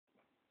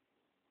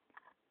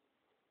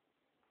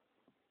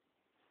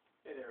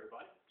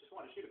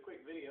to shoot a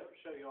quick video to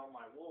show you all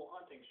my wool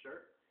hunting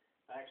shirt.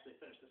 I actually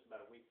finished this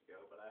about a week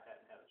ago, but I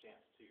hadn't had a chance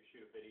to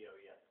shoot a video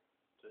yet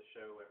to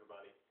show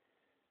everybody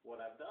what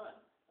I've done.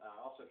 I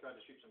also tried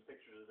to shoot some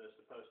pictures of this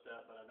to post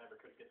up, but I never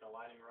could get the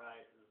lighting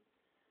right. And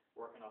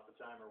working off the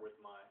timer with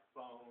my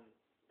phone,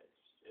 it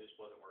just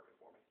wasn't working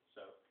for me.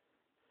 So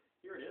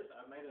here it is.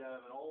 I've made it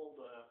out of an old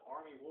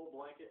Army wool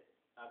blanket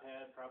I've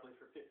had probably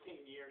for 15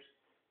 years.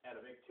 Had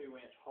a big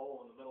 2-inch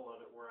hole in the middle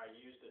of it where I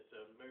used it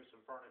to move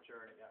some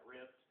furniture and it got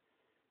ripped.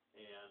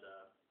 And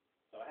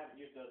so I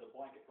haven't used it as a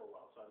blanket for a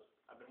while. So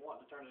I've been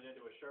wanting to turn it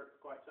into a shirt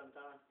for quite some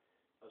time.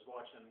 I was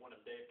watching one of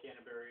Dave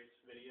Canterbury's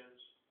videos,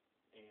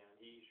 and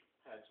he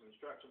had some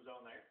instructions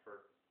on there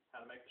for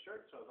how to make the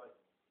shirt. So I was like,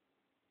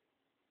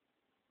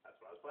 that's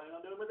what I was planning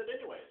on doing with it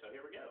anyway. So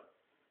here we go.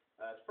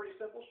 It's a pretty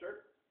simple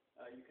shirt.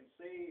 You can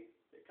see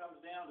it comes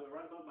down to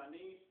right above my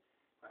knees.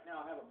 Right now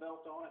I have a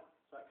belt on it,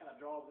 so that kind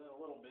of draws in a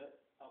little bit.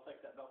 I'll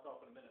take that belt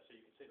off in a minute so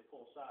you can see the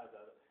full size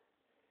of it.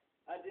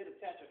 I did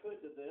attach a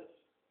hood to this.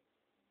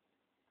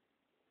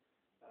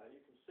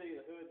 You can see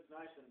the hood's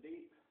nice and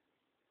deep.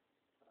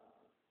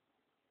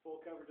 Full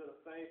coverage of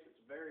the face.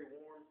 It's very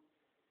warm.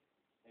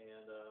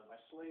 And my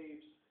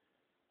sleeves,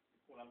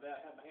 when I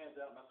have my hands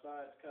out, my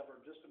sides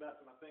cover just about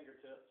to my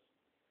fingertips.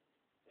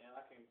 And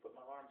I can put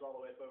my arms all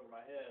the way up over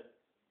my head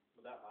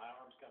without my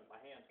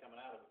hands coming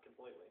out of it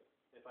completely.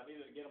 If I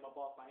needed to get them up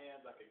off my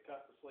hands, I could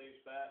cut the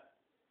sleeves back.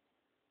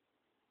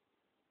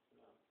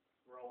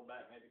 Roll them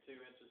back maybe 2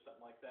 inches,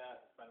 something like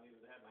that. If I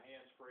needed to have my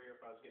hands free, or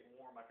if I was getting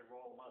warm, I could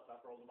roll them up. I've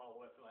rolled them all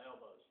the way up to my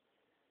elbows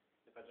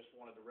if I just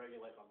wanted to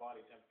regulate my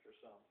body temperature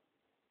some.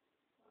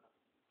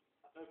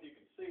 I don't know if you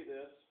can see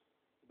this,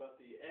 but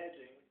the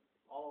edging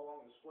all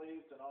along the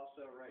sleeves and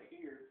also right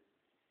here,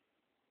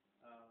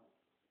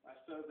 I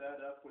sewed that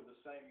up with the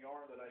same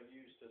yarn that I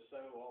used to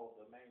sew all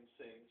of the main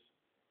seams.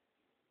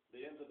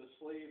 The ends of the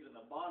sleeves and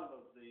the bottom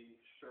of the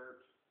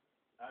shirt,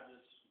 I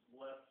just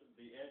left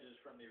the edges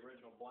from the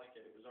original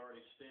blanket. It was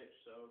already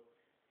stitched, so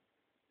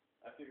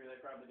I figured they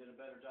probably did a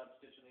better job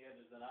stitching the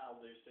edges than I'll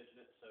do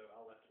stitching it, so I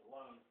left it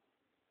alone.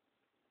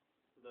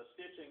 The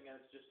stitching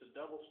is just a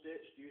double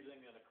stitched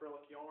using an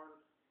acrylic yarn.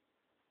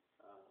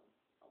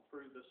 I'll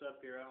prove this up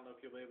here. I don't know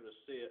if you'll be able to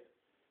see it.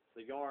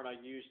 The yarn I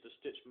used to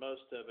stitch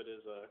most of it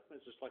is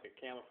it's just like a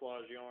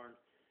camouflage yarn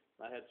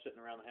I had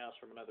sitting around the house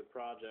from another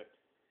project.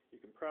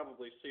 You can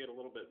probably see it a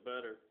little bit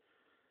better,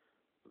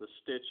 the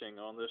stitching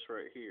on this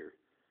right here.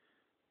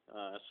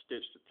 I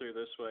stitched it through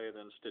this way and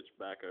then stitched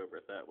back over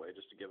it that way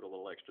just to give it a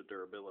little extra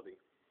durability.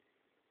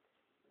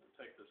 I'll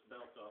take this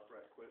belt off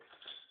right quick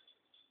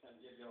and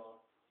give you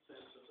all a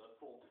sense of the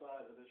full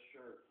size of this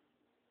shirt.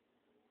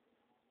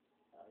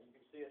 You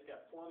can see it's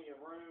got plenty of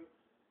room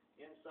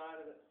inside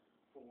of it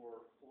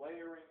for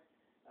layering.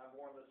 I've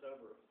worn this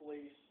over a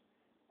fleece.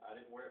 I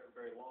didn't wear it for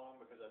very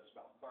long because I just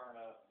about burned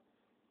up.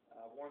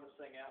 I've worn this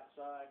thing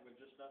outside with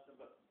just nothing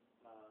but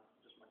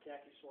just my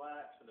khaki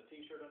slacks and a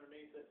t-shirt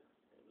underneath it.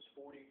 It was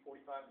 40,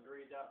 45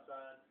 degrees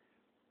outside.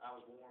 I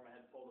was warm. I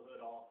had to pull the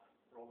hood off,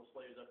 roll the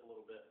sleeves up a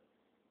little bit.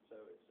 So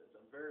it's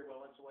a very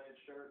well insulated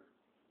shirt.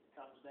 It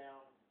comes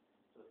down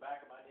to the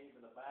back of my knees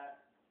in the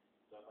back.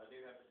 So if I do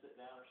have to sit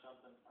down or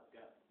something, I've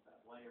got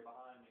that layer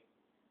behind me.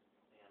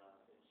 And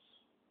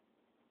it's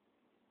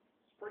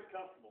pretty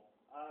comfortable.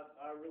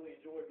 I really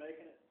enjoyed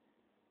making it.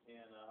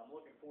 And I'm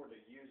looking forward to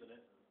using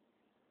it and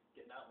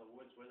getting out in the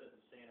woods with it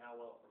and seeing how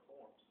well it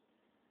performs.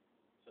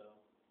 So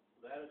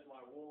that is my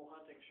wool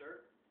hunting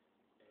shirt,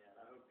 and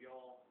I hope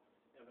y'all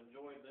have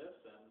enjoyed this,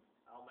 and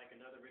I'll make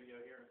another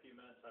video here in a few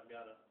minutes. I've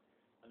got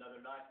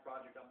another nice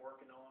project I'm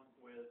working on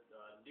with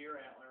deer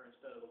antler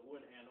instead of the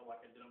wood handle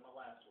like I did on my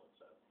last one,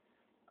 so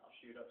I'll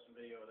shoot up some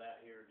video of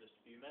that here in just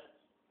a few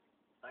minutes.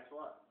 Thanks a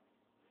lot.